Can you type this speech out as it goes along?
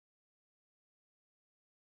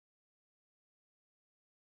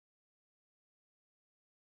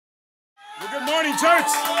Well, good morning, church.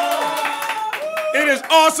 It is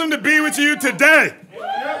awesome to be with you today.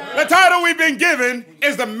 The title we've been given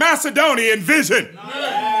is the Macedonian Vision.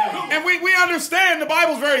 And we understand the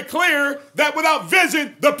Bible's very clear that without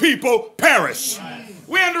vision, the people perish.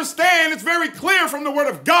 We understand it's very clear from the Word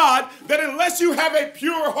of God that unless you have a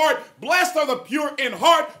pure heart, blessed are the pure in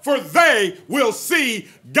heart, for they will see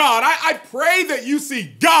God. I pray that you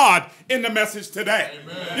see God in the message today.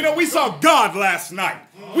 Amen. You know, we saw God last night.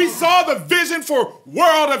 We saw the vision for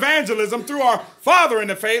world evangelism through our father in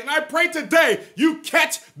the faith, and I pray today you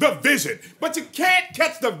catch the vision. But you can't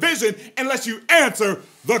catch the vision unless you answer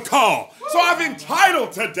the call. So I've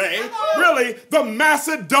entitled today, really, the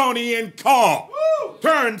Macedonian Call.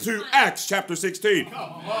 Turn to Acts chapter 16.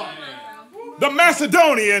 The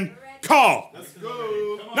Macedonian Call.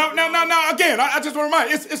 Now, again, I just want to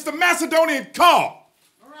remind you, it's the Macedonian call,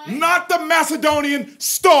 not the Macedonian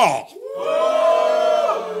stall.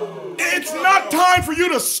 It's not time for you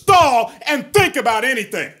to stall and think about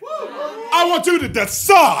anything. I want you to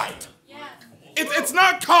decide. It's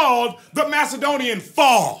not called the Macedonian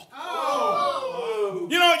fall.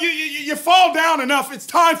 You know, you fall down enough, it's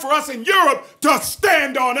time for us in Europe to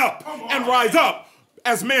stand on up and rise up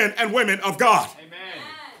as men and women of God. Amen.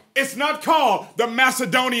 It's not called the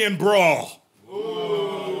Macedonian brawl,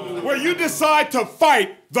 where you decide to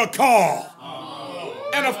fight the call.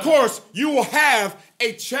 And of course, you will have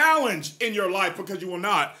a challenge in your life because you will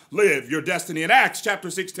not live your destiny. In Acts chapter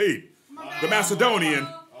 16, the Macedonian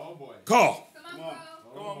call.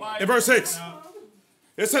 In verse 6,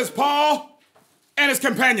 it says, Paul and his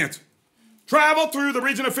companions traveled through the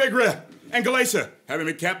region of Phrygia and Galatia, having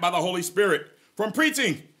been kept by the Holy Spirit from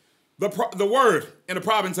preaching the word in the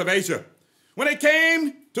province of Asia. When they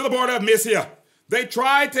came to the border of Mysia, they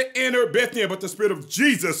tried to enter Bithynia, but the Spirit of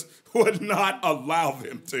Jesus would not allow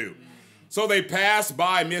them to. So they passed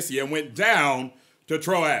by Mysia and went down to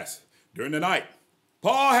Troas. During the night,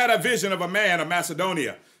 Paul had a vision of a man of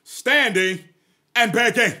Macedonia standing and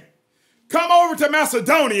begging, "Come over to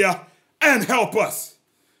Macedonia and help us."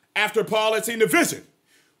 After Paul had seen the vision,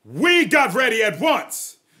 we got ready at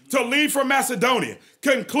once to leave for Macedonia,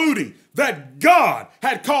 concluding that God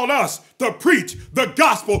had called us to preach the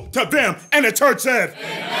gospel to them. And the church said,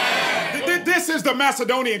 Amen. This is the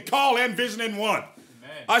Macedonian call and vision in one.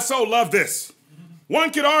 Amen. I so love this.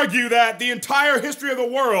 One could argue that the entire history of the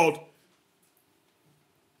world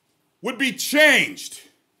would be changed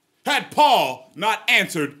had Paul not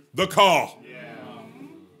answered the call. Yeah.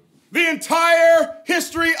 The entire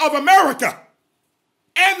history of America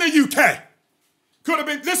and the UK could have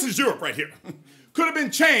been, this is Europe right here, could have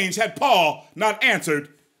been changed had Paul not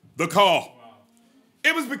answered the call. Wow.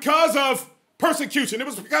 It was because of persecution. It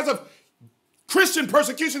was because of Christian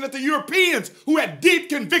persecution that the Europeans who had deep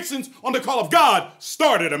convictions on the call of God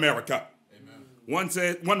started America.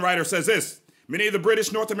 Amen. One writer says this: many of the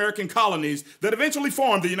British North American colonies that eventually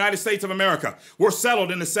formed the United States of America were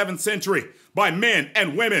settled in the 7th century by men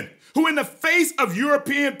and women who, in the face of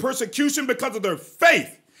European persecution because of their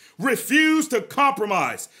faith, refused to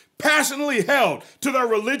compromise, passionately held to their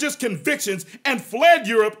religious convictions, and fled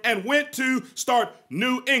Europe and went to start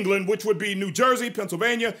New England, which would be New Jersey,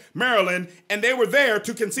 Pennsylvania, Maryland, and they were there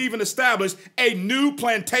to conceive and establish a new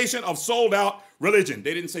plantation of sold-out religion.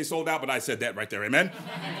 They didn't say sold out, but I said that right there, amen?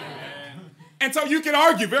 And so you can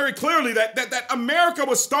argue very clearly that America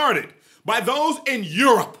was started by those in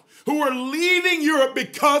Europe who were leaving Europe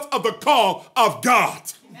because of the call of God.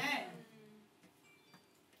 Amen.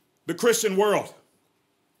 The Christian world.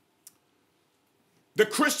 The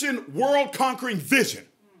Christian world-conquering vision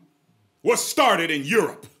was started in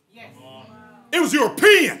Europe. Yes. It was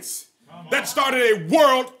Europeans that started a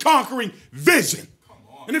world-conquering vision.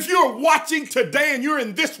 And if you're watching today and you're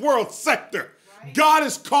in this world sector, God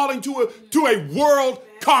is calling to a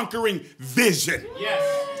world-conquering vision.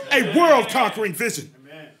 Yes. A world-conquering vision.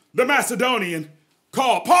 Amen. The Macedonian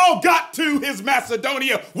call. Paul got to his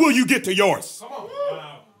Macedonia. Will you get to yours? Come on.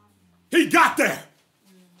 Wow. He got there.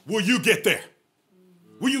 Will you get there?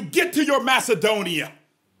 Will you get to your Macedonia?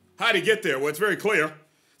 How did he get there? Well, it's very clear. It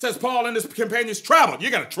says Paul and his companions traveled.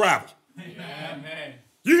 You got to travel. Amen.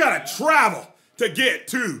 You got to travel to get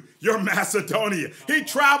to your Macedonia. He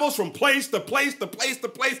travels from place to place to place to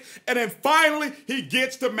place, and then finally he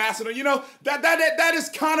gets to Macedonia. You know, that is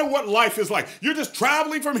kind of what life is like. You're just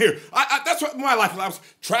traveling from here. That's what my life was. I was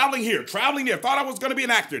traveling here, traveling there. Thought I was going to be an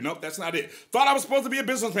actor. Nope, that's not it. Thought I was supposed to be a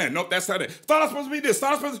businessman. Nope, that's not it. Thought I was supposed to be this.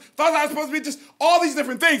 Thought I was supposed to be just all these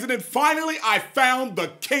different things. And then finally I found the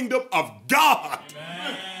kingdom of God.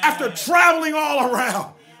 Amen. After traveling all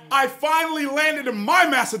around, I finally landed in my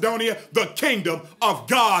Macedonia, the kingdom of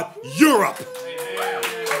God, Europe. Amen.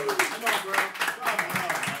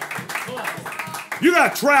 You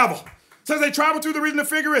got to travel. It says they traveled through the region of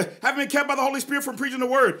Phrygia, having been kept by the Holy Spirit from preaching the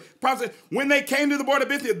word. Prophet said, when they came to the border of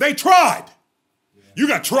Bithynia, they tried. You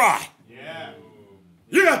got to try. Yeah.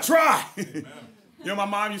 You got to try. You know, my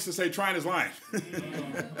mom used to say, trying is lying.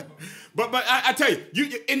 but I tell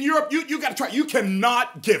you, in Europe, you got to try. You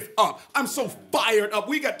cannot give up. I'm so fired up.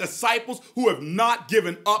 We got disciples who have not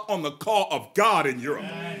given up on the call of God in Europe.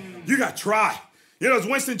 You got to try. You know, it's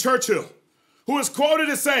Winston Churchill, who is quoted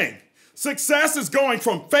as saying, success is going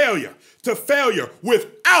from failure to failure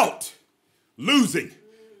without losing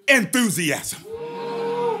enthusiasm.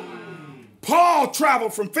 Paul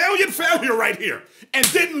traveled from failure to failure right here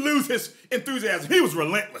and didn't lose his enthusiasm. He was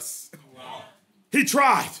relentless. Wow. He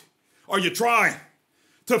tried. Are you trying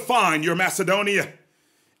to find your Macedonia?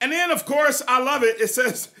 And then, of course, I love it. It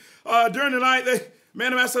says, during the night, the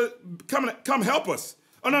man of Macedonia, come help us.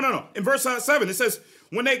 Oh, no. In verse 7, it says,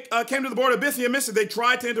 when they came to the border of Bithynia, they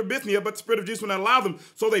tried to enter Bithynia, but the Spirit of Jesus would not allow them,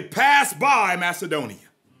 so they passed by Macedonia.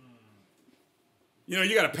 You know,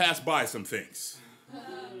 you got to pass by some things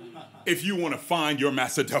if you want to find your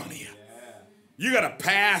Macedonia. You got to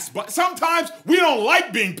pass by. Sometimes we don't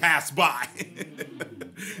like being passed by.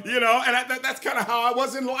 You know, and that's kind of how I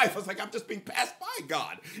was in life. I was like, I'm just being passed by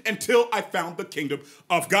God until I found the kingdom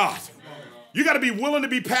of God. You got to be willing to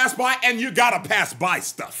be passed by, and you got to pass by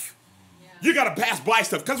stuff. You got to pass by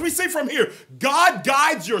stuff. Because we see from here, God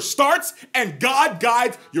guides your starts and God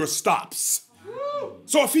guides your stops.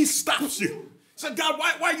 So if he stops you, say, God,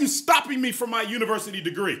 why are you stopping me from my university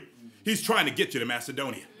degree? He's trying to get you to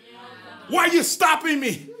Macedonia. Why are you stopping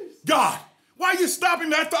me, God? Why are you stopping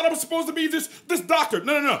me? I thought I was supposed to be this doctor.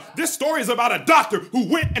 No. This story is about a doctor who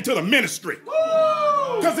went into the ministry.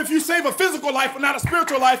 Because if you save a physical life but not a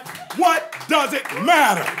spiritual life, what does it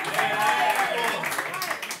matter?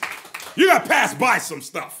 You got to pass by some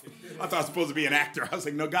stuff. I thought I was supposed to be an actor. I was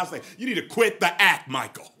like, no, God's like, you need to quit the act,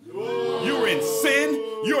 Michael. You're in sin.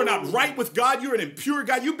 You're not right with God. You're an impure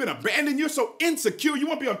God. You've been abandoned. You're so insecure. You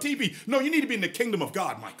want to be on TV. No, you need to be in the kingdom of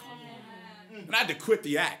God, Michael. And I had to quit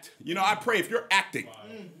the act. You know, I pray if you're acting.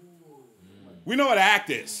 We know what an act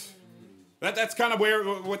is. That's kind of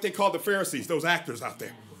what they call the Pharisees, those actors out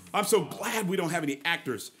there. I'm so glad we don't have any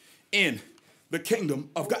actors in the kingdom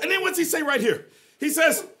of God. And then what's he say right here? He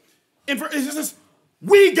says,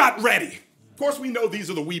 we got ready. Of course, we know these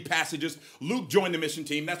are the we passages. Luke joined the mission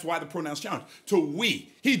team. That's why the pronoun's challenged. To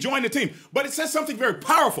we. He joined the team. But it says something very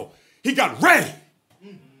powerful. He got ready.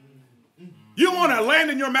 You want to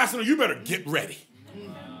land in your Macedonia, you better get ready.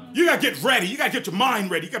 You got to get ready. You got to get your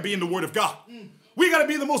mind ready. You got to be in the Word of God. We got to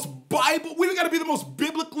be the most we got to be the most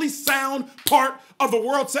biblically sound part of the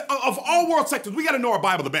world, of all world sectors. We got to know our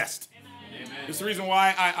Bible the best. It's the reason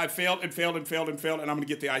why I failed, and I'm going to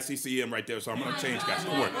get the ICCM right there, so I'm going to change, guys.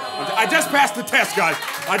 Don't worry. I just passed the test, guys.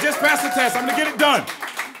 I just passed the test. I'm going to get it done.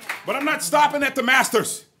 But I'm not stopping at the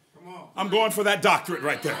master's. I'm going for that doctorate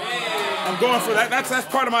right there. I'm going for that. That's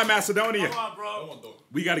part of my Macedonia.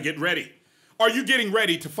 We got to get ready. Are you getting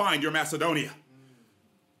ready to find your Macedonia?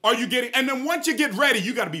 Are you getting, and then once you get ready,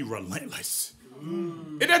 you got to be relentless.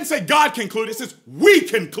 It doesn't say God concluded. It says we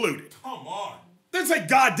concluded. Come on. It doesn't say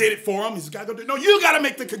God did it for him. He's got to go do it. No, you got to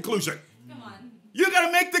make the conclusion. Come on. You got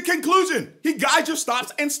to make the conclusion. He guides your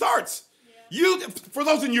stops and starts. Yeah. For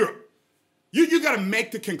those in Europe, you got to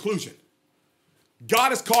make the conclusion. God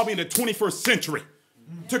has called me in the 21st century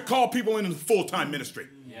to call people into full-time ministry.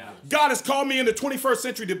 Yeah. God has called me in the 21st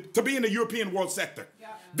century to be in the European world sector. Yeah.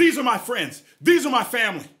 These are my friends. These are my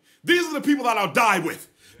family. These are the people that I'll die with.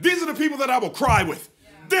 These are the people that I will cry with.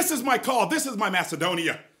 Yeah. This is my call. This is my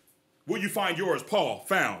Macedonia. Will you find yours? Paul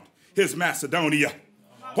found his Macedonia.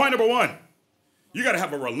 Point number 1, you got to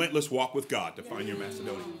have a relentless walk with God to find your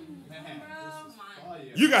Macedonia.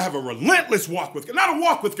 You got to have a relentless walk with God. Not a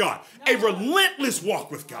walk with God, a relentless walk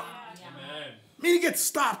with God. I mean, he gets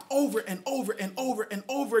stopped over and over and over and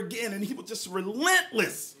over again, and he was just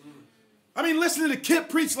relentless. I mean, listening to Kip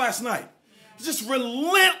preach last night. He's just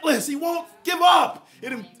relentless. He won't give up.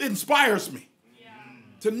 It inspires me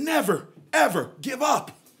to never, ever give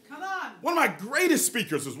up. Come on. One of my greatest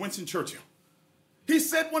speakers was Winston Churchill. He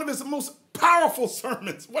said one of his most powerful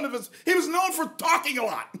sermons. He was known for talking a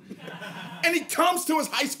lot. And he comes to his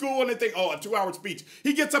high school and they think, oh, a 2-hour speech.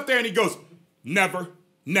 He gets up there and he goes, never,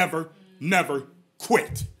 never, never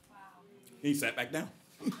quit. Wow. He sat back down.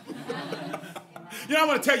 You know, I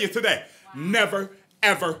want to tell you today, never,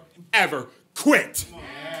 ever, ever quit.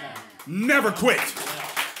 Never quit.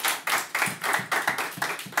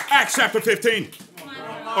 Acts chapter 15,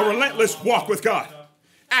 a relentless walk with God.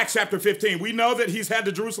 Acts chapter 15. We know that he's had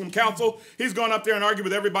the Jerusalem council. He's gone up there and argued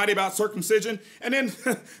with everybody about circumcision. And then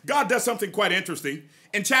God does something quite interesting.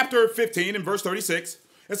 In chapter 15, in verse 36,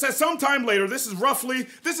 it says sometime later, this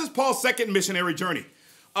is Paul's second missionary journey.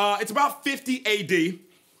 It's about 50 AD.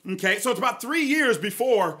 Okay, so it's about 3 years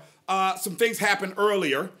before some things happened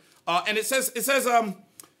earlier. And it says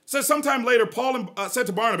sometime later, Paul said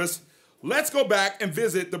to Barnabas, let's go back and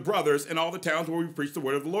visit the brothers in all the towns where we preach the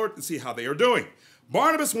word of the Lord and see how they are doing.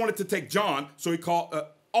 Barnabas wanted to take John, so he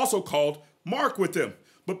also called Mark with him.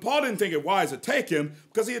 But Paul didn't think it wise to take him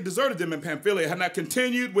because he had deserted them in Pamphylia, had not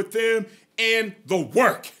continued with them in the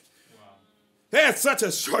work. Wow. They had such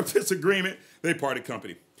a sharp disagreement, they parted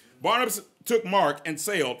company. Barnabas took Mark and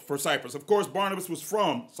sailed for Cyprus. Of course, Barnabas was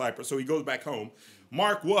from Cyprus, so he goes back home.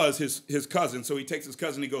 Mark was his cousin, so he takes his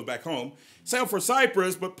cousin, he goes back home. Sailed for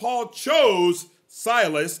Cyprus, but Paul chose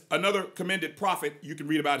Silas, another commended prophet. You can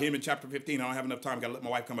read about him in chapter 15. I don't have enough time. Got to let my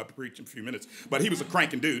wife come up and preach in a few minutes. But he was a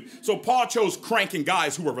cranking dude. So Paul chose cranking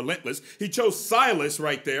guys who were relentless. He chose Silas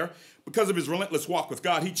right there because of his relentless walk with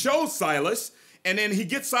God. He chose Silas, and then he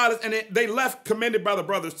gets Silas, and they left commended by the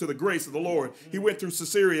brothers to the grace of the Lord. He went through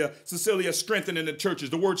Cilicia, strengthening the churches.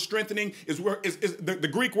 The word strengthening is the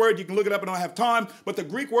Greek word. You can look it up, and I don't have time. But the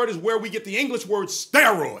Greek word is where we get the English word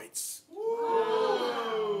steroids.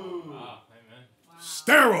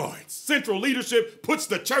 Steroids. Central leadership puts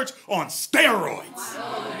the church on steroids.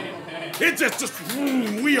 Wow. It just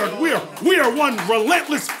we are one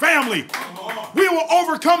relentless family. We will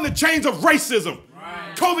overcome the chains of racism.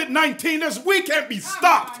 Right. COVID-19, we can't be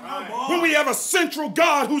stopped. When we have a central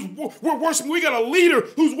God we're worshiping, we got a leader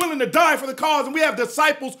who's willing to die for the cause, and we have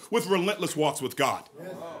disciples with relentless walks with God.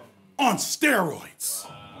 Yes. On steroids.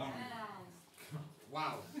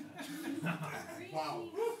 Wow. Wow.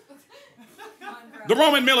 The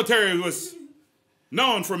Roman military was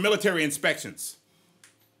known for military inspections.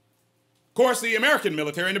 Of course, the American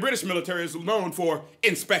military and the British military is known for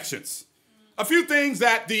inspections. A few things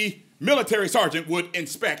that the military sergeant would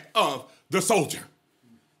inspect of the soldier.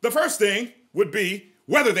 The first thing would be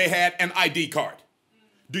whether they had an ID card.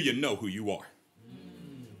 Do you know who you are?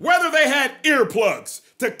 Whether they had earplugs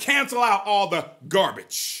to cancel out all the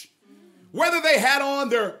garbage. Whether they had on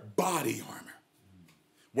their body armor.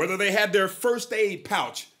 Whether they had their first aid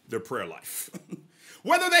pouch, their prayer life.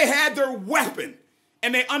 Whether they had their weapon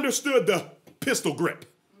and they understood the pistol grip.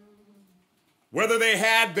 Whether they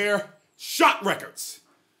had their shot records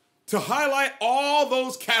to highlight all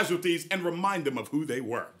those casualties and remind them of who they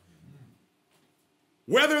were.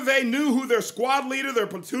 Whether they knew who their squad leader, their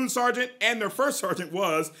platoon sergeant, and their first sergeant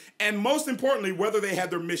was, and most importantly, whether they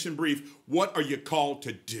had their mission brief. What are you called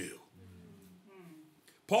to do?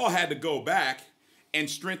 Paul had to go back and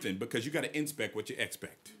strengthen, because you got to inspect what you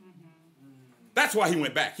expect. That's why he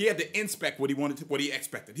went back. He had to inspect what he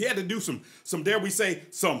expected. He had to do some dare we say,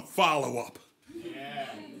 some follow-up. Yeah.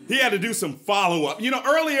 He had to do some follow-up. You know,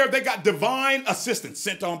 earlier they got divine assistance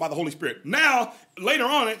sent on by the Holy Spirit. Now, later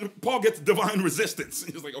on, Paul gets divine resistance.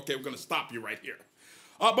 He's like, okay, we're going to stop you right here.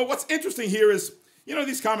 But what's interesting here is, you know,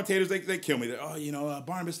 these commentators, they kill me.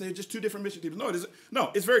 Barnabas, they're just two different mission teams.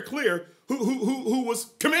 No, it's very clear who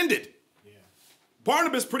was commended.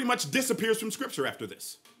 Barnabas pretty much disappears from Scripture after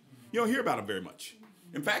this. You don't hear about him very much.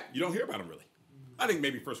 In fact, you don't hear about him really. I think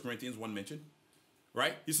maybe 1 Corinthians 1 mention,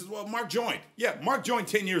 right? He says, well, Mark joined. Yeah, Mark joined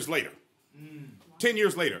 10 years later. 10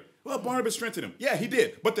 years later. Well, Barnabas strengthened him. Yeah, he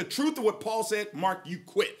did. But the truth of what Paul said, Mark, you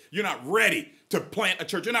quit. You're not ready to plant a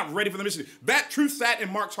church. You're not ready for the mission. That truth sat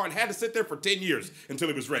in Mark's heart, had to sit there for 10 years until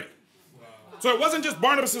he was ready. Wow. So it wasn't just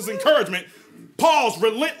Barnabas' encouragement. Paul's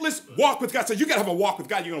relentless walk with God said, you got to have a walk with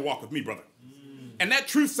God. You're going to walk with me, brother. And that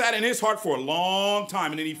truth sat in his heart for a long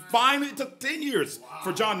time. And then he finally, it took 10 years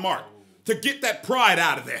for John Mark to get that pride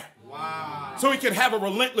out of there. Wow. So he could have a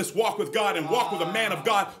relentless walk with God and walk with a man of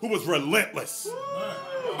God who was relentless.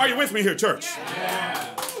 Are you with me here, church?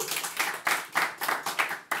 Yeah.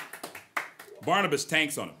 Barnabas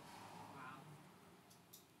tanks on him.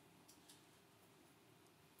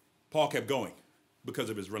 Paul kept going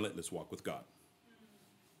because of his relentless walk with God.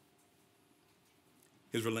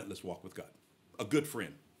 His relentless walk with God. A good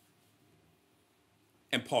friend.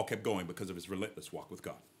 And Paul kept going because of his relentless walk with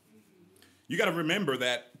God. You got to remember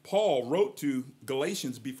that Paul wrote to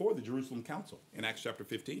Galatians before the Jerusalem Council in Acts chapter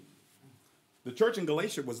 15. The church in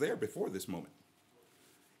Galatia was there before this moment.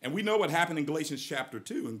 And we know what happened in Galatians chapter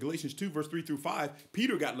 2. In Galatians 2, verse 3 through 5,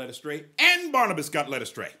 Peter got led astray and Barnabas got led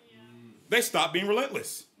astray. Yeah. They stopped being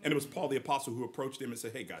relentless. And it was Paul the apostle who approached them and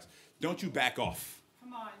said, hey guys, don't you back off.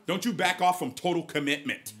 Come on. Don't you back off from total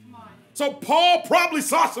commitment. Come on. So Paul probably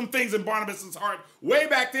saw some things in Barnabas' heart way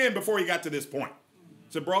back then before he got to this point.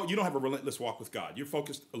 So, bro, you don't have a relentless walk with God. You're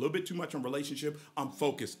focused a little bit too much on relationship. I'm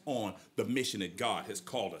focused on the mission that God has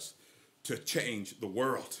called us to change the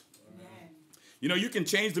world. Amen. You know, you can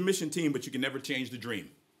change the mission team, but you can never change the dream.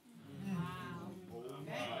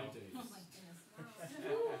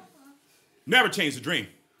 Never change the dream.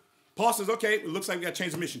 Paul says, okay, it looks like we got to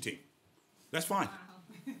change the mission team. That's fine.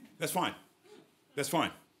 That's fine. That's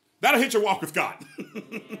fine. That'll hit your walk with God.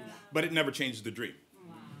 But it never changes the dream.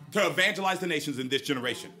 To evangelize the nations in this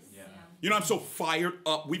generation. You know, I'm so fired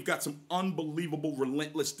up. We've got some unbelievable,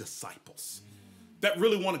 relentless disciples that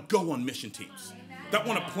really want to go on mission teams, that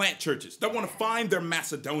want to plant churches, that want to find their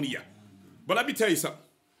Macedonia. But let me tell you something.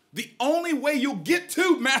 The only way you'll get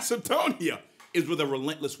to Macedonia is with a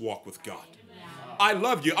relentless walk with God. I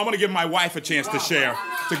love you. I'm going to give my wife a chance to share.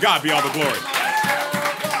 To God be all the glory.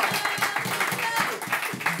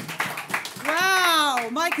 Wow,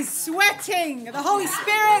 Mike is sweating. The Holy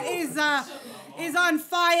Spirit is on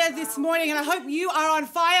fire this morning, and I hope you are on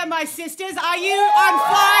fire, my sisters. Are you on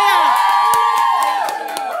fire?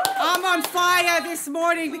 I'm on fire this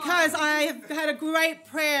morning because I have had a great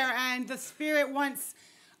prayer, and the Spirit wants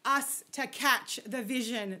us to catch the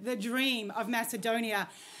vision, the dream of Macedonia.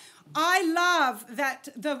 I love that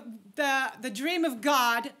the dream of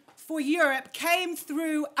God for Europe came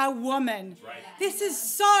through a woman. Right. This is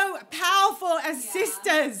so powerful as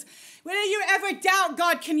sisters. Whenever you ever doubt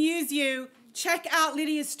God can use you, check out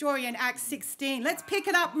Lydia's story in Acts 16. Let's pick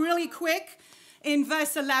it up really quick in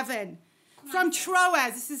verse 11. From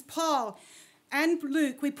Troas, this is Paul and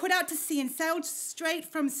Luke, we put out to sea and sailed straight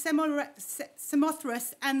from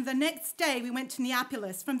Samothrace, and the next day we went to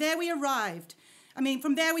Neapolis. From there we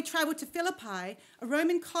traveled to Philippi, a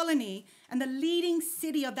Roman colony and the leading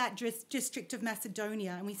city of that district of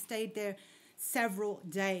Macedonia, and we stayed there several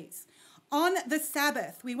days. On the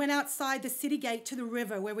Sabbath, we went outside the city gate to the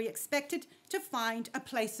river where we expected to find a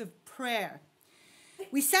place of prayer.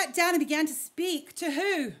 We sat down and began to speak to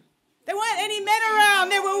who? There weren't any men around,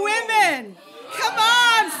 there were women. Come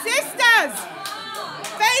on, sisters.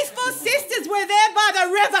 Faithful sisters were there by the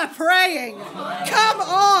river praying. Come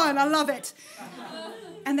on, I love it.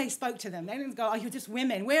 And they spoke to them. They didn't go, oh, you're just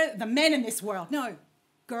women. We're the men in this world. No,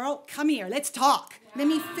 girl, come here. Let's talk. Let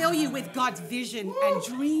me fill you with God's vision and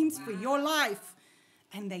dreams for your life.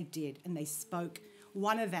 And they did, and they spoke.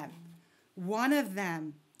 One of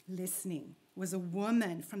them listening was a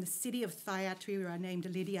woman from the city of Thyatira named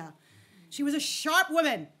Lydia. She was a sharp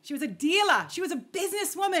woman. She was a dealer. She was a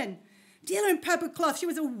businesswoman. Dealer in purple cloth. She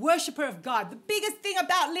was a worshiper of God. The biggest thing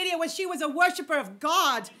about Lydia was she was a worshiper of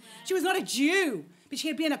God. She was not a Jew, but she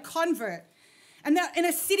had been a convert. And in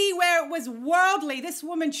a city where it was worldly, this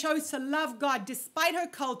woman chose to love God despite her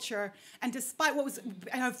culture and despite what was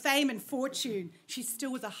her fame and fortune. She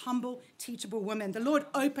still was a humble, teachable woman. The Lord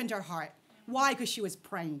opened her heart. Why? Because she was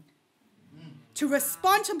praying. To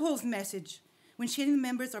respond to Paul's message, when she and the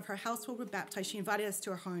members of her household were baptized, she invited us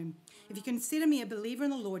to her home. If you consider me a believer in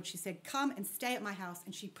the Lord, she said, come and stay at my house.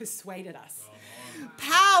 And she persuaded us.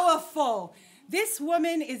 Powerful. This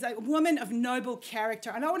woman is a woman of noble character.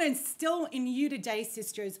 And I want to instill in you today,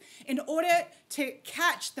 sisters, in order to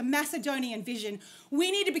catch the Macedonian vision, we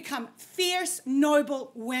need to become fierce,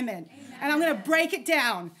 noble women. Amen. And I'm going to break it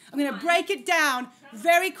down. I'm going to break it down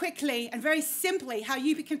very quickly and very simply how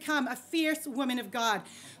you can become a fierce woman of God.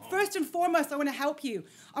 First and foremost, I want to help you.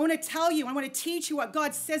 I want to tell you, I want to teach you what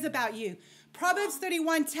God says about you. Proverbs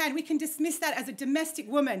 31:10, we can dismiss that as a domestic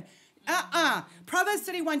woman. Proverbs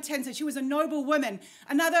 31:10 says she was a noble woman.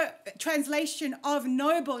 Another translation of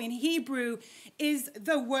noble in Hebrew is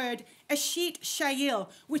the word Eshet Shayil,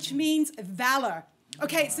 which means valor.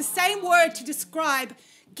 Okay, it's the same word to describe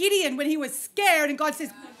Gideon when he was scared and God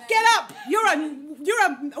says, get up, you're a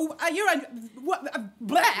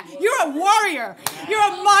warrior. You're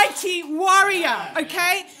a mighty warrior,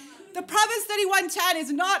 okay? The Proverbs 31:10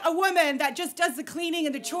 is not a woman that just does the cleaning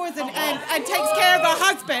and the chores and takes care of her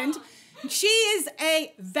husband. She is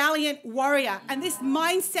a valiant warrior. And this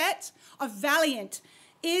mindset of valiant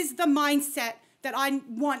is the mindset that I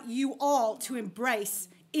want you all to embrace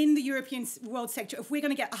in the European world sector if we're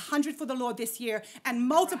going to get 100 for the Lord this year and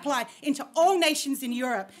multiply into all nations in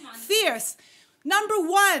Europe. Fierce. Number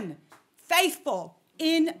one, faithful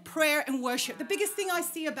in prayer and worship. The biggest thing I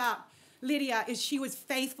see about Lydia is she was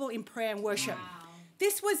faithful in prayer and worship. Wow.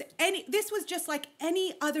 This was just like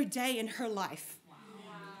any other day in her life.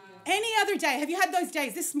 Any other day. Have you had those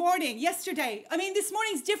days? This morning, yesterday. I mean, this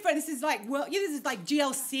morning's different. This is like, well, this is like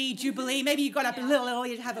GLC, Jubilee. Maybe you got up a little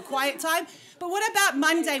early to have a quiet time. But what about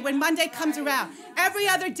Monday, when Monday comes around? Every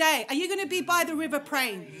other day, are you going to be by the river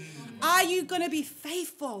praying? Are you going to be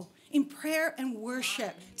faithful in prayer and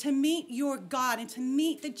worship to meet your God and to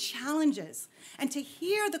meet the challenges and to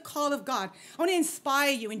hear the call of God. I want to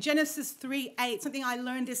inspire you in Genesis 3:8, something I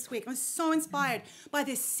learned this week. I was so inspired by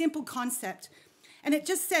this simple concept. And it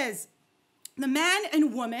just says, the man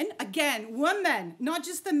and woman, again, woman, not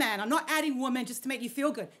just the man. I'm not adding woman just to make you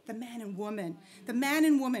feel good. The man and woman,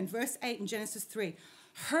 verse 8 in Genesis 3,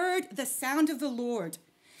 heard the sound of the Lord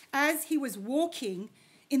as he was walking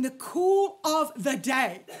in the cool of the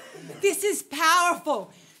day. This is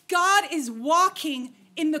powerful. God is walking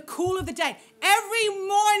in the cool of the day. Every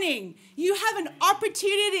morning, you have an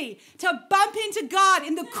opportunity to bump into God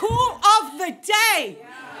in the cool of the day.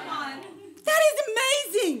 That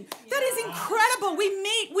is amazing. That is incredible. We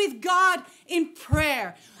meet with God in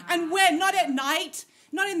prayer. And when, not at night,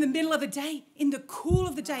 not in the middle of the day, in the cool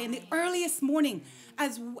of the day, in the earliest morning,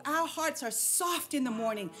 as our hearts are soft in the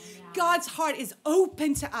morning, God's heart is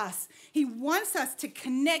open to us. He wants us to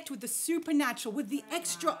connect with the supernatural, with the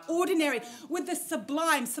extraordinary, with the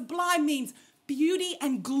sublime. Sublime means beauty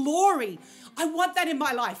and glory. I want that in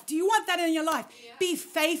my life. Do you want that in your life? Yeah. Be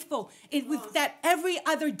faithful with that every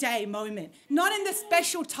other day moment, not in the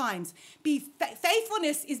special times.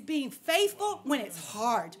 Faithfulness is being faithful when it's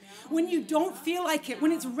hard, when you don't feel like it,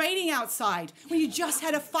 when it's raining outside, when you just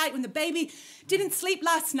had a fight, when the baby didn't sleep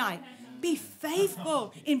last night. Be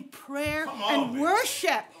faithful in prayer and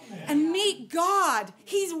worship and meet God.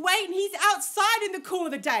 He's waiting. He's outside in the cool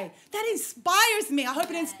of the day. That inspires me. I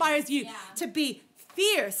hope it inspires you to be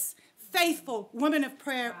fierce, faithful women of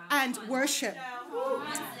prayer and worship.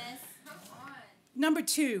 Number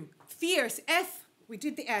 2, fierce. F. We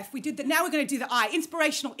did the F. Now we're going to do the I.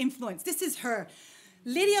 Inspirational influence. This is her.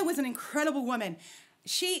 Lydia was an incredible woman.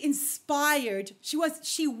 She was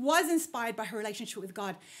inspired by her relationship with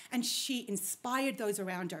God, and she inspired those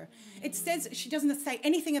around her. It says she doesn't say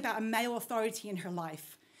anything about a male authority in her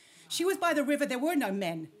life. She was by the river. There were no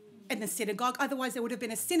men in the synagogue. Otherwise, there would have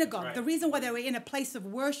been a synagogue. Right. The reason why they were in a place of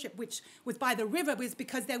worship, which was by the river, was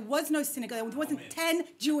because there was no synagogue. There wasn't 10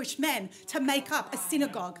 Jewish men to make up a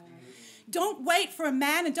synagogue. Don't wait for a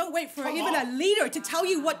man and don't wait for even a leader to tell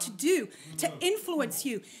you what to do, to influence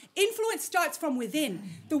you. Influence starts from within.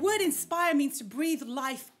 The word inspire means to breathe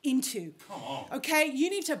life into. Okay?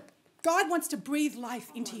 God wants to breathe life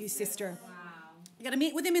into you, sister. You got to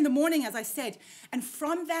meet with him in the morning, as I said. And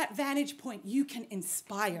from that vantage point, you can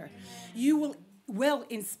inspire. You will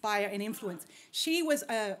inspire and influence. She was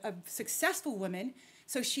a successful woman.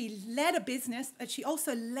 So she led a business, and she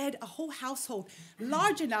also led a whole household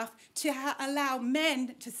large enough to allow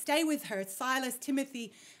men to stay with her, Silas,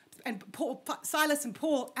 Timothy, and Paul, Silas and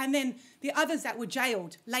Paul, and then the others that were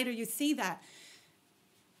jailed. Later you see that.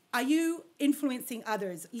 Are you influencing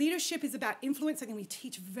others? Leadership is about influence, and we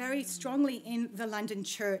teach very strongly in the London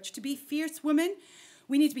church. To be fierce women,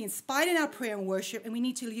 we need to be inspired in our prayer and worship, and we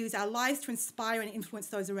need to use our lives to inspire and influence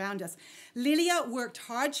those around us. Lydia worked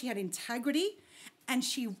hard. She had integrity. And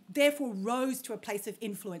she therefore rose to a place of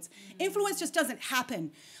influence. Influence just doesn't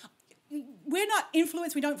happen. We're not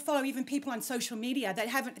influenced. We don't follow even people on social media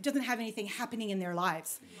that doesn't have anything happening in their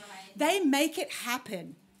lives. Right. They make it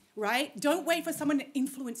happen, right? Don't wait for someone to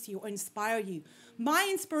influence you or inspire you. My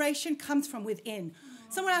inspiration comes from within.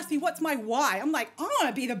 Someone asked me, what's my why? I'm like, I want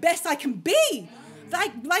to be the best I can be.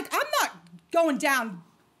 Like I'm not going down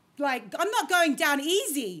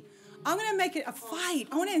easy. I'm going to make it a fight.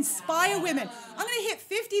 I want to inspire women. I'm going to hit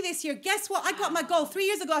 50 this year. Guess what? I got my goal 3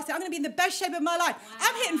 years ago. I said, I'm going to be in the best shape of my life.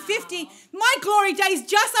 I'm hitting 50. My glory day is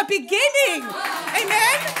just a beginning.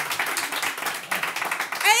 Amen?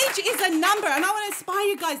 Age is a number. And I want to inspire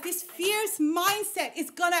you guys. This fierce mindset is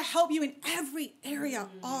going to help you in every area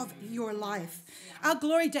of your life. Our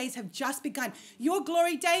glory days have just begun. Your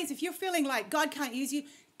glory days, if you're feeling like God can't use you,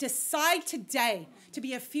 decide today to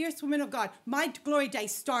be a fierce woman of God. My glory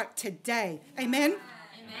days start today. Amen?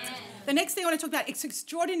 Amen. The next thing I want to talk about is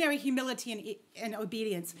extraordinary humility and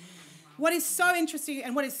obedience. What is so interesting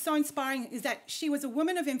and what is so inspiring is that she was a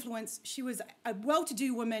woman of influence. She was a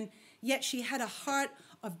well-to-do woman, yet she had a heart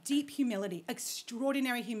of deep humility,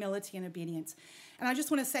 extraordinary humility and obedience. And I just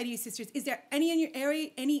want to say to you, sisters, is there any area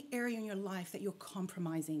in your life that you're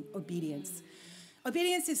compromising obedience?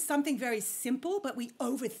 Obedience is something very simple, but we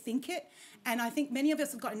overthink it. And I think many of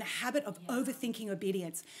us have got in the habit of overthinking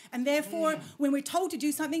obedience. And therefore, when we're told to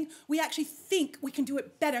do something, we actually think we can do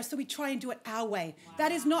it better, so we try and do it our way. Wow.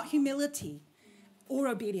 That is not humility or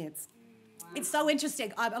obedience. Wow. It's so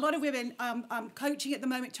interesting. A lot of women, I'm coaching at the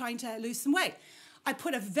moment trying to lose some weight. I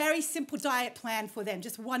put a very simple diet plan for them,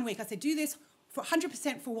 just 1 week. I said, do this for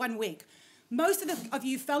 100% for 1 week. Most of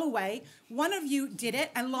you fell away. One of you did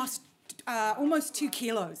it and lost almost 2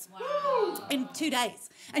 kilos in 2 days.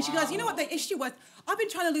 And she goes, you know what the issue was? I've been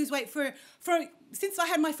trying to lose weight for since I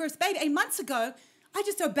had my first baby 8 months ago. I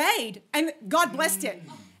just obeyed, and God blessed it.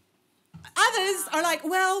 Others are like,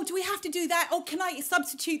 well, do we have to do that? Oh, can I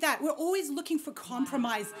substitute that? We're always looking for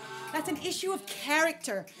compromise. That's an issue of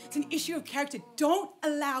character. It's an issue of character. Don't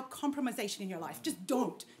allow compromisation in your life. Just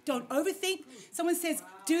don't. Don't overthink. Someone says,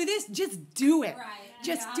 do this, just do it.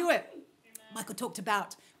 Just do it. Michael talked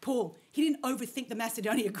about Paul. He didn't overthink the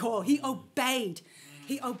Macedonian call. He obeyed.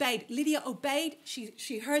 He obeyed. Lydia obeyed.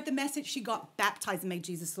 She heard the message. She got baptized and made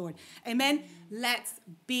Jesus Lord. Amen. Let's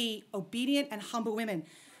be obedient and humble women.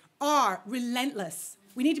 Are relentless.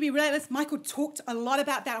 We need to be relentless. Michael talked a lot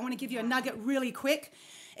about that. I want to give you a nugget really quick.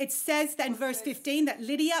 It says that in verse 15 that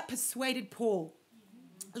Lydia persuaded Paul.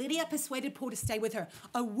 Lydia persuaded Paul to stay with her.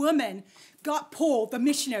 A woman got Paul, the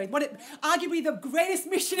missionary, arguably the greatest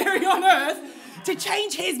missionary on earth, to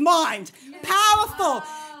change his mind. Powerful.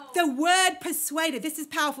 The word persuaded, this is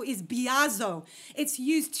powerful, is biazo. It's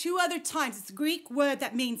used 2 other times. It's a Greek word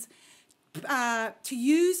that means to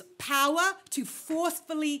use power to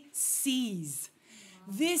forcefully seize.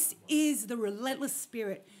 This is the relentless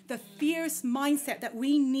spirit, the fierce mindset that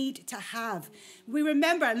we need to have. We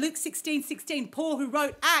remember Luke 16:16, Paul, who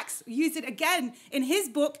wrote Acts, used it again in his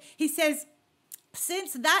book. He says,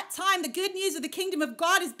 since that time, the good news of the kingdom of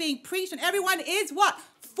God is being preached, and everyone is what?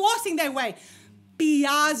 Forcing their way.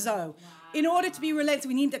 Biazo. In order to be relentless,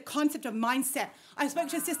 we need the concept of mindset. I spoke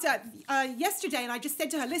to a sister yesterday, and I just said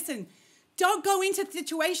to her, listen, don't go into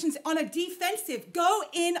situations on a defensive. Go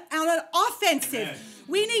in on an offensive. Amen.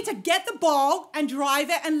 We need to get the ball and drive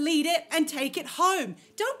it and lead it and take it home.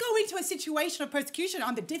 Don't go into a situation of persecution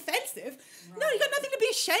on the defensive. Right. No, you've got nothing to be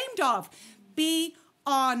ashamed of. Be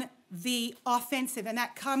on the offensive. And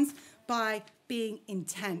that comes by being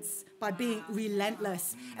intense, by being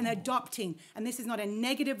relentless and adopting. And this is not a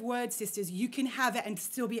negative word, sisters. You can have it and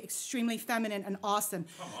still be extremely feminine and awesome.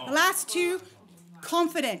 The last 2,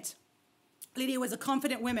 confident. Lydia was a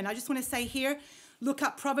confident woman. I just want to say here, look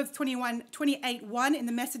up Proverbs 28:1 in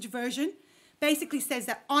the Message version. Basically says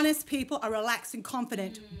that honest people are relaxed and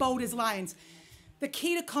confident, bold as lions. The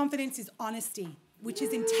key to confidence is honesty, which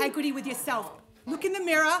is integrity with yourself. Look in the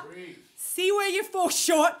mirror, see where you fall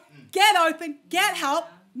short, get open, get help,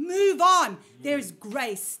 move on. There's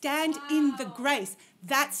grace. Stand in the grace.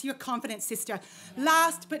 That's your confidence, sister.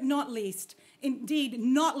 Last but not least, indeed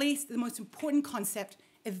not least, the most important concept,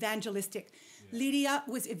 evangelistic. Lydia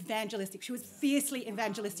was evangelistic. She was fiercely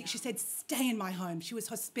evangelistic. She said, stay in my home. She was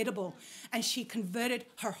hospitable. And she converted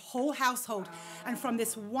her whole household. And from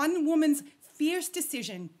this one woman's fierce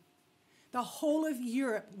decision, the whole of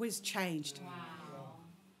Europe was changed. Wow.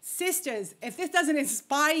 Sisters, if this doesn't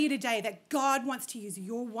inspire you today that God wants to use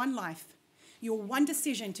your one life, your one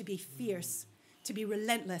decision to be fierce, to be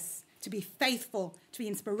relentless, to be faithful, to be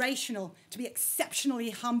inspirational, to be exceptionally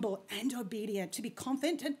humble and obedient, to be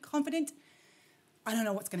confident, I don't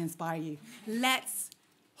know what's going to inspire you. Let's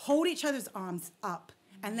hold each other's arms up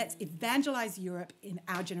and let's evangelize Europe in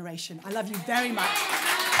our generation. I love you very much.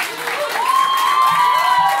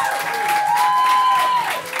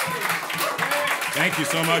 Thank you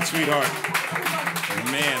so much, sweetheart.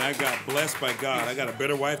 Man, I got blessed by God. I got a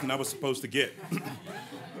better wife than I was supposed to get.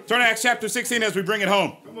 Turn to Acts chapter 16 as we bring it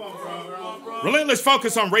home. Relentless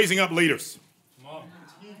focus on raising up leaders.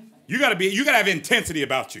 You got to have intensity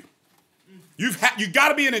about you. You got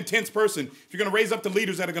to be an intense person if you're going to raise up the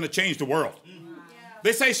leaders that are going to change the world.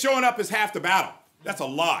 They say showing up is half the battle. That's a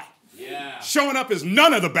lie. Yeah. Showing up is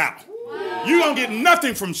none of the battle. Wow. You don't get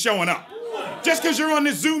nothing from showing up. Just because you're on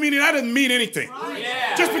this Zoom meeting, that doesn't mean anything.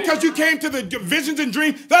 Yeah. Just because you came to the visions and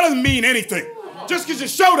dreams, that doesn't mean anything. Just because you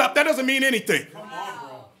showed up, that doesn't mean anything.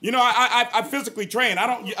 You know, I physically train.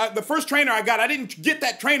 The first trainer I got, I didn't get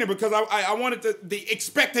that trainer because I wanted the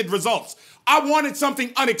expected results. I wanted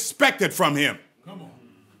something unexpected from him. Come on.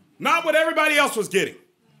 Not what everybody else was getting.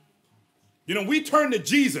 You know, we turn to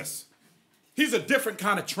Jesus. He's a different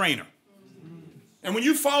kind of trainer. And when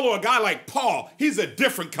you follow a guy like Paul, he's a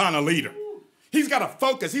different kind of leader. He's got a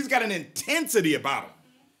focus. He's got an intensity about him.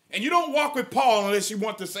 And you don't walk with Paul unless you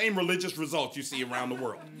want the same religious results you see around the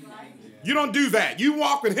world. You don't do that. You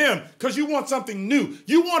walk with him because you want something new.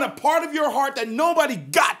 You want a part of your heart that nobody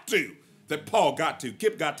got to, that Paul got to.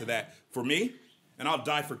 Kip got to that for me, and I'll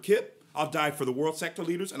die for Kip. I'll die for the world sector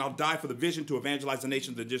leaders, and I'll die for the vision to evangelize the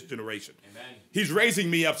nations of this generation. Amen. He's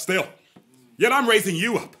raising me up still, yet I'm raising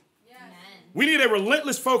you up. Yes. We need a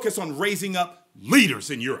relentless focus on raising up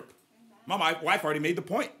leaders in Europe. My wife already made the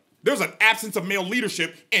point. There's an absence of male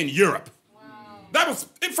leadership in Europe. Wow. That was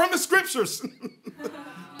from the scriptures.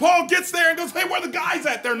 Paul gets there and goes, hey, where are the guys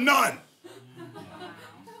at? They're none.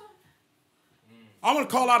 I want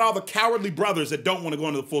to call out all the cowardly brothers that don't want to go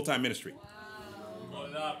into the full-time ministry. Call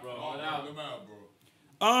it out, bro. Call it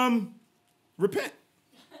out. Repent.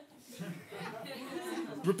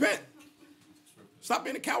 Repent. Stop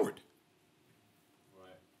being a coward.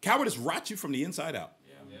 Cowardice rots you from the inside out.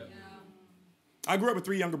 I grew up with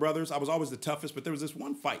 3 younger brothers. I was always the toughest, but there was this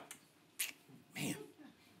one fight. Man,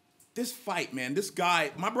 this fight, man, this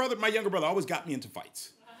guy, my younger brother always got me into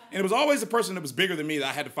fights. And it was always the person that was bigger than me that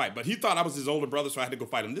I had to fight. But he thought I was his older brother, so I had to go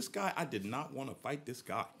fight him. This guy, I did not want to fight this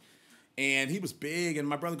guy. And he was big, and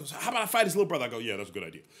my brother goes, how about I fight his little brother? I go, yeah, that's a good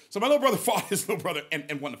idea. So my little brother fought his little brother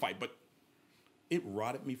and won the fight. But it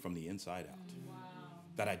rotted me from the inside out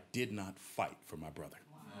that I did not fight for my brother.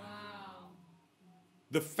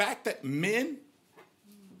 The fact that men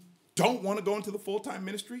don't want to go into the full-time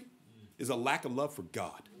ministry is a lack of love for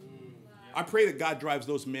God. I pray that God drives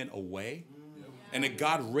those men away and that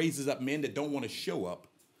God raises up men that don't want to show up,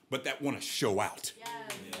 but that want to show out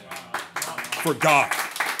for God.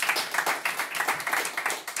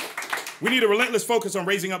 We need a relentless focus on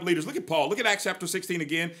raising up leaders. Look at Paul. Look at Acts chapter 16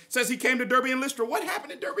 again. It says he came to Derbe and Lystra. What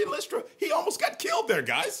happened in Derbe and Lystra? He almost got killed there,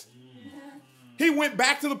 guys. He went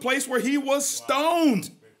back to the place where he was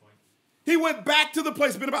stoned. He went back to the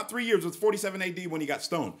place. It's been about 3 years. It was 47 AD when he got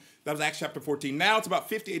stoned. That was Acts chapter 14. Now it's about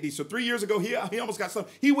 50 AD. So 3 years ago, he almost got stoned.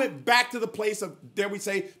 He went back to the place of, dare we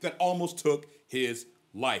say, that almost took his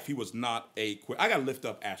life. He was not a quitter. I got to lift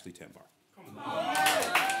up Ashley Tambar.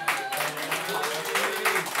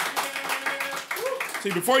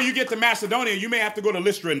 See, before you get to Macedonia, you may have to go to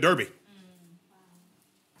Lystra and Derbe.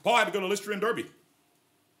 Paul had to go to Lystra and Derbe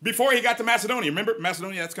before he got to Macedonia. Remember,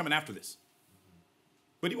 Macedonia, that's coming after this.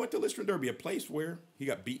 But he went to Lystra and Derbe, a place where he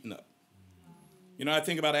got beaten up. You know, I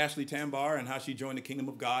think about Ashley Tambar and how she joined the kingdom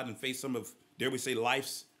of God and faced some of, dare we say,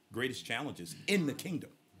 life's greatest challenges in the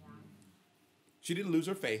kingdom. She didn't lose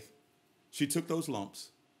her faith. She took those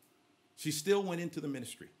lumps. She still went into the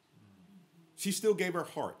ministry. She still gave her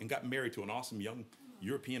heart and got married to an awesome young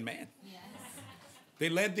European man. Yes. They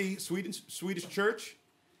led the Swedish church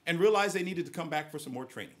and realized they needed to come back for some more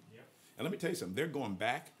training. Yep. And let me tell you something. They're going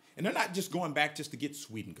back. And they're not just going back just to get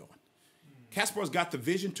Sweden going. Kaspar's got the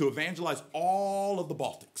vision to evangelize all of the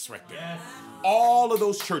Baltics right there. Yes. All of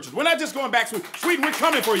those churches. We're not just going back to Sweden. We're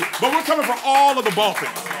coming for you, but we're coming for all of the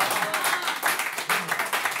Baltics.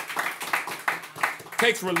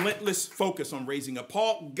 Takes relentless focus on raising up.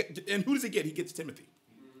 Paul, and who does he get? He gets Timothy.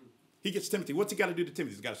 He gets Timothy. What's he got to do to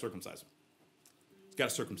Timothy? He's got to circumcise him. He's got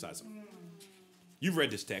to circumcise him. You've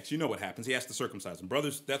read this text. You know what happens. He has to circumcise him.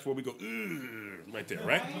 Brothers, that's where we go, right there,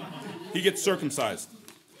 right? He gets circumcised.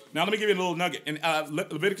 Now, let me give you a little nugget. In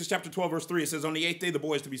Leviticus chapter 12, verse 3, it says, on the 8th day, the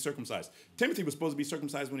boy is to be circumcised. Timothy was supposed to be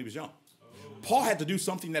circumcised when he was young. Paul had to do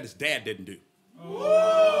something that his dad didn't do.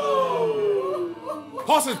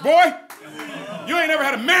 Paul says, boy, you ain't never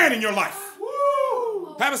had a man in your life.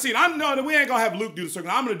 Have a seat. No, we ain't going to have Luke do the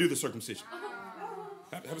circumcision. I'm going to do the circumcision.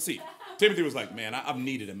 Have a seat. Timothy was like, man, I've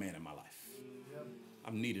needed a man in my life.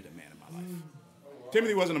 I've needed a man in my life.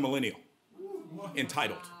 Timothy wasn't a millennial,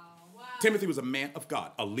 entitled. Timothy was a man of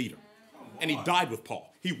God, a leader. And he died with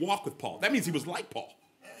Paul. He walked with Paul. That means he was like Paul.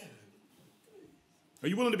 Are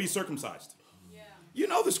you willing to be circumcised? Yeah. You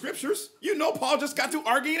know the scriptures. You know Paul just got through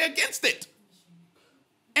arguing against it.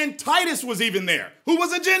 And Titus was even there, who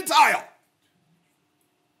was a Gentile.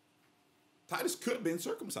 Titus could have been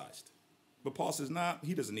circumcised. But Paul says, nah,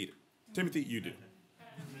 he doesn't need it. Timothy, you do.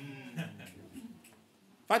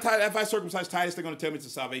 If I circumcise Titus, they're going to tell me it's a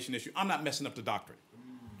salvation issue. I'm not messing up the doctrine.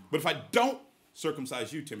 But if I don't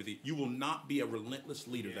circumcise you, Timothy, you will not be a relentless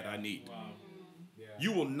leader that I need. Wow. Yeah.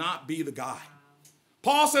 You will not be the guy.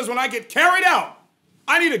 Paul says when I get carried out,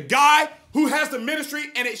 I need a guy who has the ministry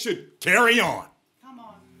and it should carry on. Come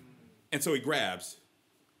on. And so he grabs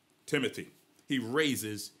Timothy. He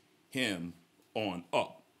raises him on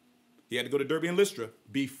up. He had to go to Derbe and Lystra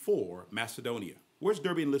before Macedonia. Where's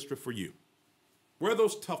Derbe and Lystra for you? Where are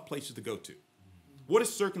those tough places to go to? What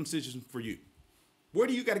is circumcision for you? Where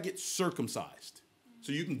do you got to get circumcised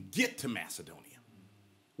so you can get to Macedonia?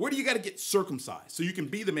 Where do you got to get circumcised so you can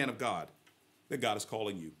be the man of God that God is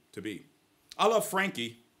calling you to be? I love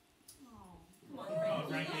Frankie.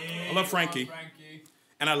 I love Frankie.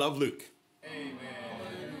 And I love Luke. Amen.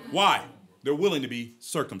 Why? They're willing to be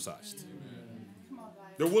circumcised.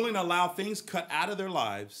 They're willing to allow things cut out of their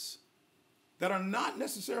lives that are not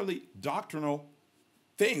necessarily doctrinal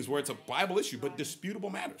things where it's a Bible issue, but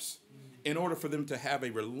disputable matters in order for them to have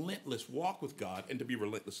a relentless walk with God and to be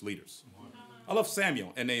relentless leaders. I love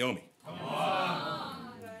Samuel and Naomi.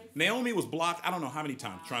 Naomi was blocked, I don't know how many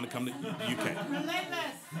times, trying to come to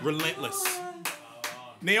UK. Relentless.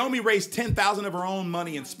 Naomi raised 10,000 of her own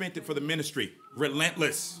money and spent it for the ministry.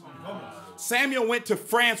 Relentless. Samuel went to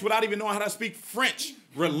France without even knowing how to speak French.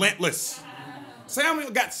 Relentless.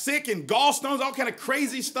 Samuel got sick and gallstones, all kind of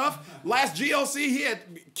crazy stuff. Last GLC, he had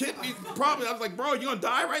kidney problems. I was like, bro, you going to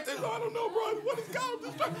die right there? Oh, I don't know, bro. What is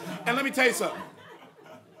God? And let me tell you something.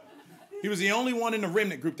 He was the only one in the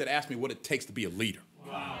remnant group that asked me what it takes to be a leader.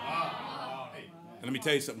 And let me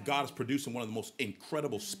tell you something. God is producing one of the most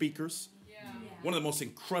incredible speakers, one of the most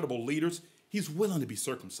incredible leaders. He's willing to be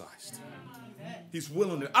circumcised. He's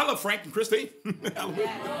willing to. I love Frank and Christine.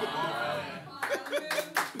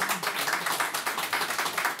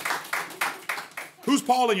 Who's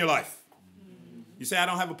Paul in your life? You say, I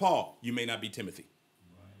don't have a Paul. You may not be Timothy.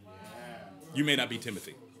 You may not be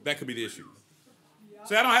Timothy. That could be the issue.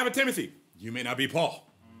 Say, I don't have a Timothy. You may not be Paul.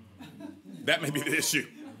 That may be the issue.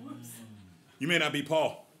 You may not be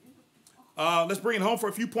Paul. Let's bring it home for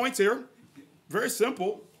a few points here. Very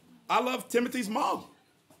simple. I love Timothy's mom.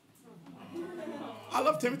 I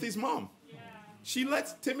love Timothy's mom. She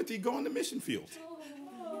lets Timothy go on the mission field.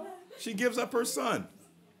 She gives up her son.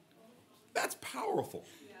 That's powerful.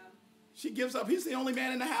 She gives up. He's the only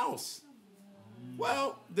man in the house.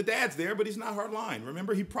 Well, the dad's there, but he's not hard line.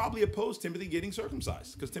 Remember, he probably opposed Timothy getting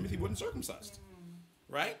circumcised because Timothy wasn't circumcised.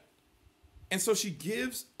 Right? And so she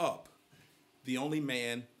gives up the only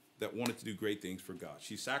man that wanted to do great things for God.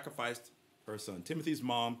 She sacrificed her son. Timothy's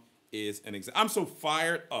mom is an example. I'm so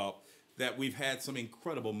fired up that we've had some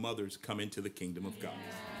incredible mothers come into the kingdom of God.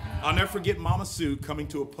 I'll never forget Mama Sue coming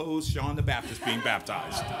to oppose Sean the Baptist being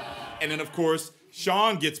baptized. And then, of course,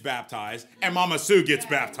 Sean gets baptized and Mama Sue gets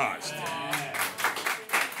baptized.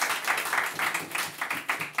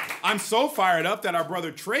 I'm so fired up that our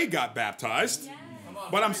brother Trey got baptized.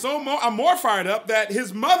 But I'm more fired up that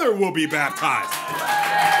his mother will be baptized.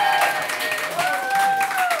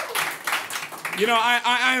 You know,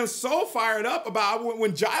 I am so fired up about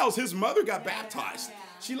when Giles, his mother, got baptized.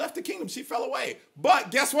 She left the kingdom. She fell away. But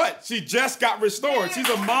guess what? She just got restored. She's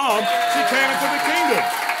a mom. She came into the kingdom.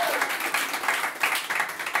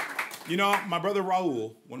 You know, my brother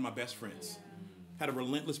Raul, one of my best friends, had a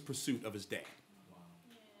relentless pursuit of his dad.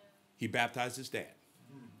 He baptized his dad.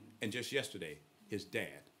 And just yesterday, his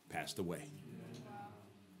dad passed away.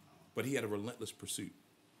 But he had a relentless pursuit.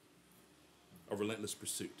 A relentless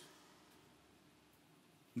pursuit.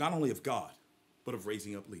 Not only of God, but of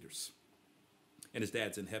raising up leaders. And his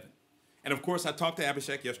dad's in heaven. And of course, I talked to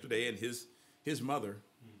Abhishek yesterday, and his mother,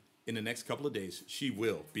 in the next couple of days, she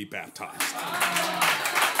will be baptized.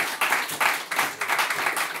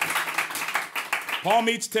 Paul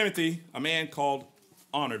meets Timothy, a man called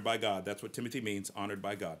honored by God. That's what Timothy means, honored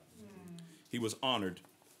by God. He was honored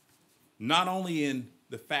not only in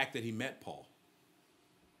the fact that he met Paul,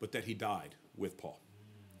 but that he died with Paul.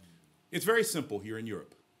 It's very simple here in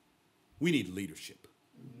Europe. We need leadership.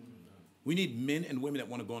 We need men and women that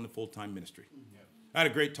want to go into full-time ministry. I had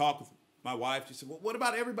a great talk with my wife. She said, well, what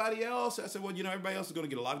about everybody else? I said, well, you know, everybody else is going to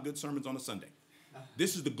get a lot of good sermons on a Sunday.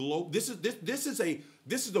 This is the globe. This is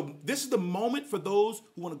the moment for those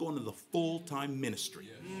who want to go into the full-time ministry.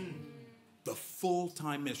 The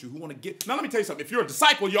full-time ministry, who want to get. Now, let me tell you something. If you're a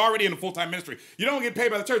disciple, you're already in the full-time ministry. You don't get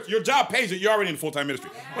paid by the church. Your job pays you. You're already in the full-time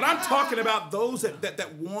ministry. But I'm talking about those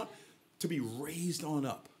that want to be raised on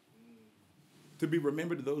up, to be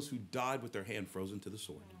remembered to those who died with their hand frozen to the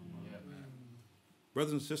sword.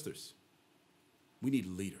 Brothers and sisters, we need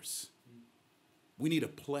leaders. We need a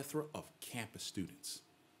plethora of campus students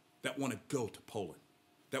that want to go to Poland,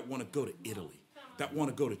 that want to go to Italy, that want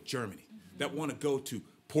to go to Germany, that want to go to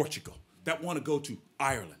Portugal, that want to go to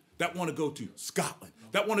Ireland, that want to go to Scotland,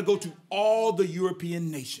 that want to go to all the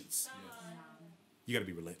European nations. You got to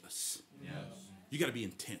be relentless. You got to be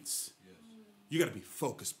intense. You got to be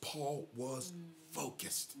focused. Paul was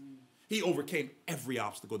focused. He overcame every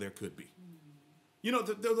obstacle there could be. You know,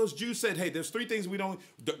 those Jews said, hey, there's three things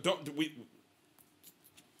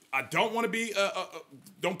I don't want to be,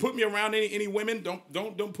 don't put me around any women.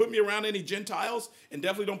 Don't put me around any Gentiles. And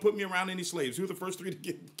definitely don't put me around any slaves. Who are the first three to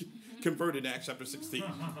get converted in Acts chapter 16?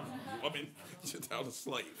 Woman, Gentile, a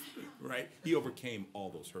slave, right? He overcame all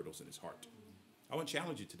those hurdles in his heart. I want to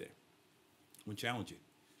challenge you today. I want to challenge you.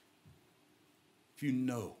 If you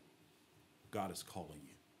know God is calling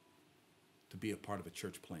you to be a part of a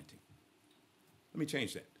church planting, let me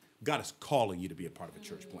change that. God is calling you to be a part of a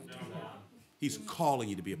church planting. He's calling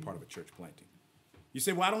you to be a part of a church planting. You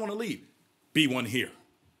say, well, I don't want to leave. Be one here.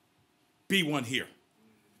 Be one here.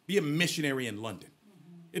 Be a missionary in London.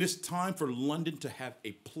 It is time for London to have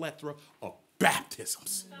a plethora of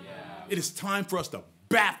baptisms. It is time for us to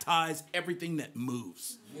baptize everything that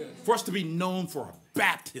moves. For us to be known for our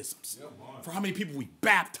baptisms. For how many people we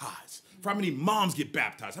baptize. For how many moms get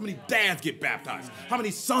baptized. How many dads get baptized. How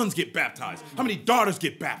many sons get baptized. How many daughters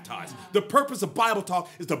get baptized. The purpose of Bible Talk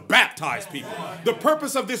is to baptize people. The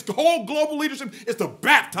purpose of this whole global leadership is to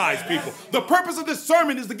baptize people. The purpose of this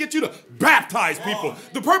sermon is to get you to baptize people.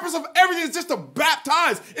 The purpose of everything is just to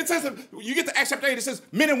baptize. It says, you get to Acts chapter 8, it says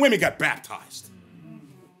men and women got baptized.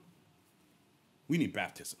 We need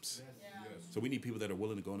baptisms. So we need people that are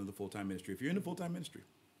willing to go into the full-time ministry. If you're in the full-time ministry,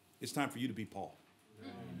 it's time for you to be Paul.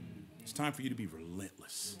 It's time for you to be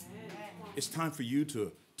relentless. It's time for you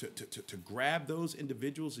to grab those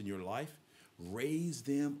individuals in your life, raise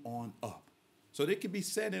them on up. So that it can be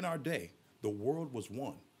said in our day, the world was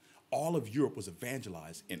won. All of Europe was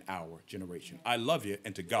evangelized in our generation. I love you,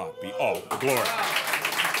 and to God be all the glory.